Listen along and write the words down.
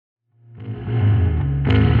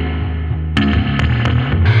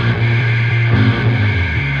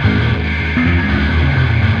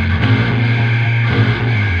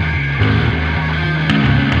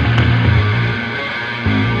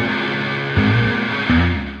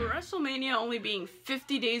WrestleMania only being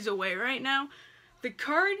 50 days away right now, the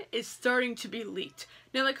card is starting to be leaked.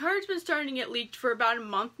 Now, the card's been starting to get leaked for about a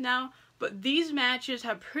month now, but these matches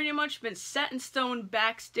have pretty much been set in stone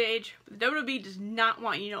backstage. The WWE does not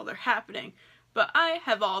want you to know they're happening, but I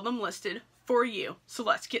have all of them listed for you, so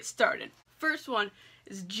let's get started. First one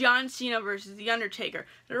is John Cena versus The Undertaker.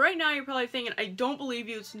 Now, right now you're probably thinking, I don't believe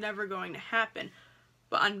you, it's never going to happen.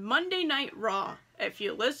 But on Monday Night Raw, if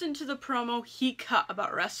you listen to the promo he cut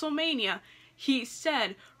about WrestleMania, he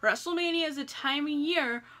said WrestleMania is a time of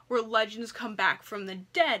year where legends come back from the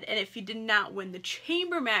dead, and if he did not win the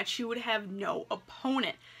chamber match, he would have no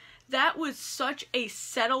opponent. That was such a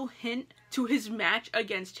subtle hint to his match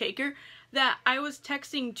against Taker that I was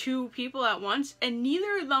texting two people at once, and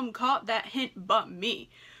neither of them caught that hint but me.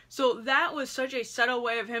 So that was such a subtle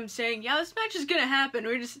way of him saying, yeah, this match is gonna happen,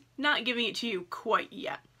 we're just not giving it to you quite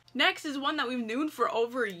yet. Next is one that we've known for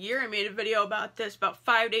over a year. I made a video about this about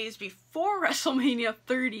 5 days before WrestleMania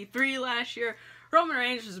 33 last year. Roman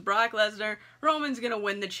Reigns versus Brock Lesnar. Roman's gonna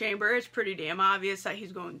win the chamber. It's pretty damn obvious that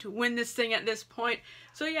he's going to win this thing at this point.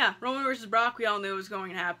 So yeah, Roman versus Brock, we all knew it was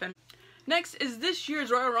going to happen. Next is this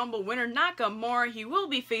year's Royal Rumble winner, Nakamura. He will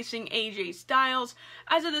be facing AJ Styles.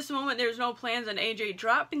 As of this moment, there's no plans on AJ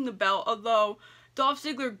dropping the belt, although Dolph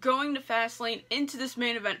Ziggler going to Fastlane into this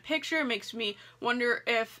main event picture makes me wonder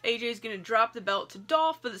if AJ is going to drop the belt to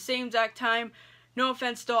Dolph, but at the same exact time, no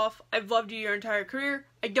offense Dolph, I've loved you your entire career.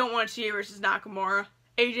 I don't want to see you versus Nakamura.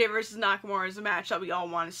 AJ versus Nakamura is a match that we all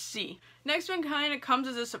want to see. Next one kind of comes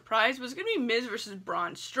as a surprise, but it's going to be Miz versus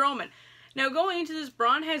Braun Strowman. Now, going into this,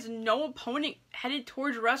 Braun has no opponent headed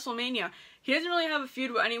towards WrestleMania. He doesn't really have a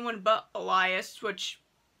feud with anyone but Elias, which,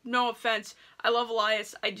 no offense, I love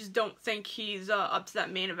Elias. I just don't think he's up to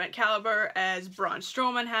that main event caliber as Braun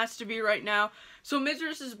Strowman has to be right now. So Miz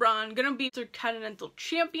versus Braun, gonna be their Continental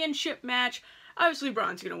Championship match. Obviously,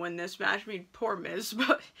 Braun's gonna win this match. I mean, poor Miz,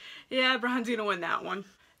 but yeah, Braun's gonna win that one.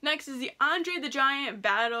 Next is the Andre the Giant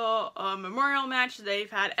Battle Memorial match that they've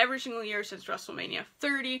had every single year since WrestleMania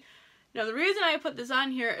 30. Now, the reason I put this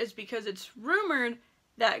on here is because it's rumored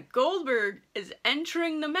that Goldberg is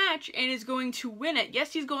entering the match and is going to win it.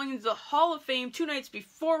 Yes, he's going into the Hall of Fame 2 nights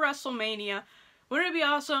before WrestleMania. Wouldn't it be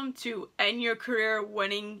awesome to end your career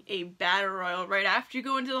winning a Battle Royal right after you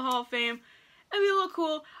go into the Hall of Fame? That'd be a little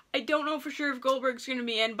cool. I don't know for sure if Goldberg's going to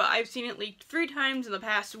be in, but I've seen it leaked 3 times in the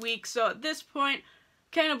past week, so at this point,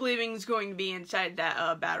 kind of believing he's going to be inside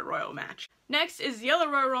that Battle Royal match. Next is the other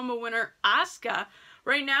Royal Rumble winner, Asuka.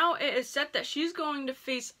 Right now, it is set that she's going to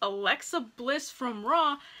face Alexa Bliss from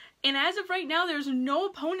Raw, and as of right now, there's no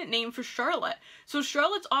opponent name for Charlotte. So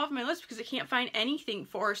Charlotte's off my list because I can't find anything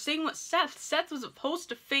for her. Same with Seth. Seth was supposed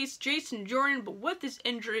to face Jason Jordan, but with this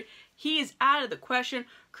injury, he is out of the question.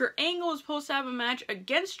 Kurt Angle was supposed to have a match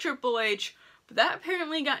against Triple H, but that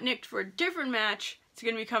apparently got nicked for a different match. It's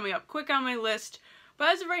going to be coming up quick on my list.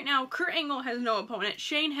 But as of right now, Kurt Angle has no opponent.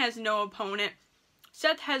 Shane has no opponent.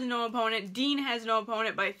 Seth has no opponent, Dean has no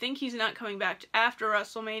opponent, but I think he's not coming back after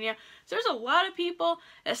WrestleMania. So there's a lot of people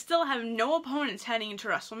that still have no opponents heading into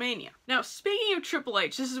WrestleMania. Now, speaking of Triple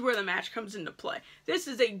H, this is where the match comes into play. This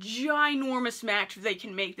is a ginormous match if they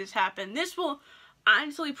can make this happen. This will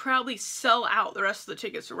honestly probably sell out the rest of the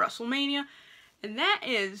tickets to WrestleMania. And that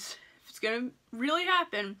is, if it's going to really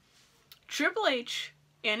happen, Triple H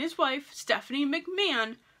and his wife, Stephanie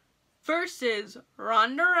McMahon, versus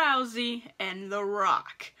Ronda Rousey and The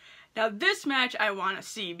Rock. Now, this match I want to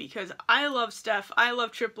see because I love Steph, I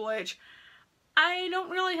love Triple H. I don't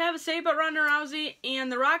really have a say about Ronda Rousey,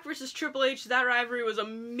 and The Rock versus Triple H, that rivalry was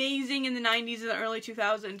amazing in the 90s and the early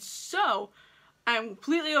 2000s, so I'm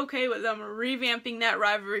completely okay with them revamping that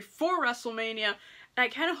rivalry for WrestleMania. And I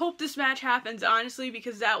kind of hope this match happens, honestly,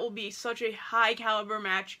 because that will be such a high caliber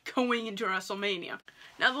match going into WrestleMania.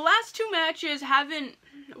 Now, the last 2 matches haven't,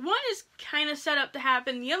 one is kind of set up to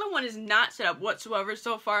happen, the other one is not set up whatsoever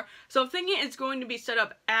so far, so I'm thinking it's going to be set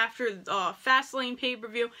up after the Fastlane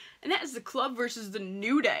pay-per-view, and that is the Club versus the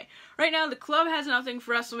New Day. Right now, the Club has nothing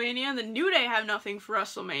for WrestleMania, and the New Day have nothing for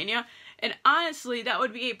WrestleMania, and honestly, that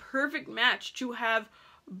would be a perfect match to have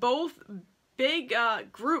both big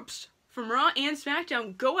groups from Raw and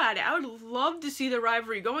SmackDown go at it. I would love to see the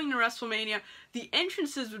rivalry going to WrestleMania. The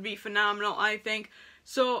entrances would be phenomenal, I think.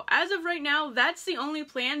 So, as of right now, that's the only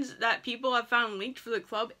plans that people have found leaked for the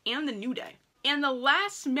Club and the New Day. And the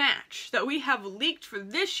last match that we have leaked for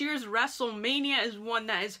this year's WrestleMania is one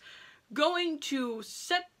that is going to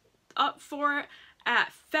set up for it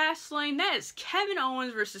at Fastlane. That is Kevin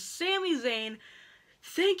Owens versus Sami Zayn.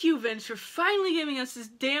 Thank you, Vince, for finally giving us this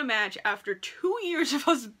damn match after 2 years of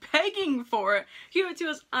us begging for it. Give it to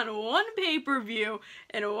us on one pay-per-view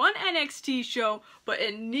and one NXT show, but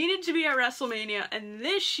it needed to be at WrestleMania, and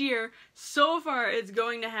this year, so far, it's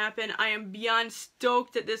going to happen. I am beyond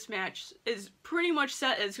stoked that this match is pretty much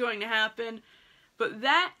set. It's going to happen. But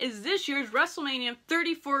that is this year's WrestleMania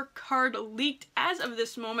 34 card leaked as of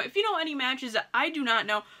this moment. If you know any matches that I do not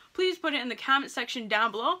know, please put it in the comment section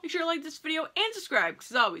down below. Make sure to like this video and subscribe,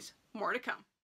 because as always, more to come.